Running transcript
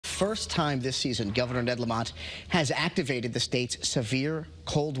first time this season, Governor Ned Lamont has activated the state's severe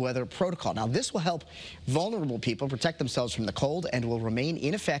cold weather protocol. Now, this will help vulnerable people protect themselves from the cold and will remain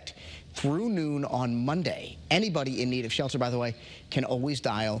in effect through noon on Monday. Anybody in need of shelter, by the way, can always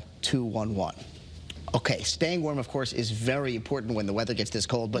dial 211. Okay, staying warm, of course, is very important when the weather gets this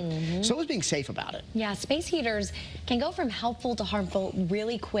cold, but so is being safe about it. Yeah, space heaters can go from helpful to harmful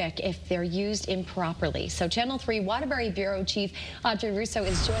really quick if they're used improperly. So Channel 3 Waterbury Bureau Chief Audrey Russo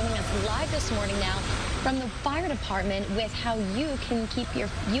is joining us live this morning now from the fire department with how you can keep you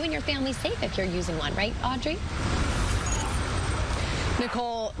and your family safe if you're using one, right, Audrey?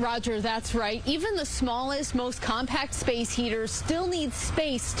 Nicole, Roger, that's right. Even the smallest, most compact space heaters still need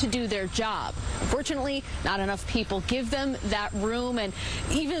space to do their job. Fortunately, not enough people give them that room, and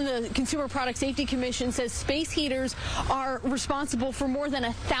even the Consumer Product Safety Commission says space heaters are responsible for more than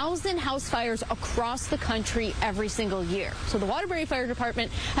 1,000 house fires across the country every single year. So the Waterbury Fire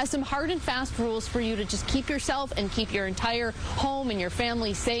Department has some hard and fast rules for you to just keep yourself and keep your entire home and your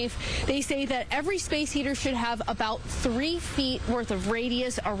family safe. They say that every space heater should have about 3 feet worth of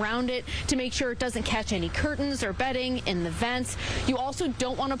radius around it to make sure it doesn't catch any curtains or bedding in the vents. You also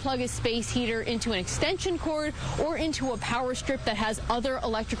don't want to plug a space heater into an extension cord or into a power strip that has other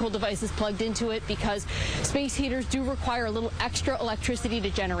electrical devices plugged into it, because space heaters do require a little extra electricity to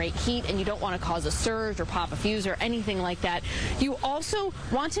generate heat, and you don't want to cause a surge or pop a fuse or anything like that. You also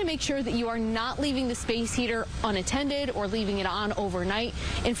want to make sure that you are not leaving the space heater unattended or leaving it on overnight.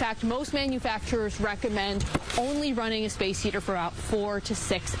 In fact, most manufacturers recommend only running a space heater for about 4 to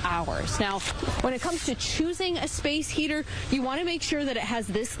 6 hours. Now, when it comes to choosing a space heater, you want to make sure that it has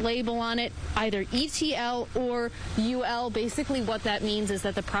this label on it, either ETL or UL. Basically, what that means is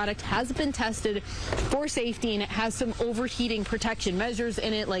that the product has been tested for safety, and it has some overheating protection measures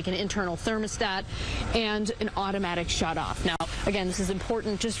in it, like an internal thermostat and an automatic shutoff. Now, again, this is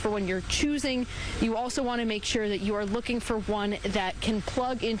important just for when you're choosing. You also want to make sure that you are looking for one that can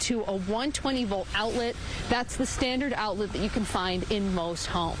plug into a 120-volt outlet. That's the standard outlet that you can find in most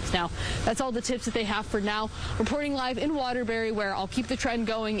homes. Now, that's all the tips that they have for now. Reporting live in Waterbury, where I'll keep the trend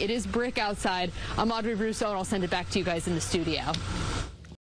going. It is brick outside. I'm Audrey Russo, and I'll send it back to you guys in the studio.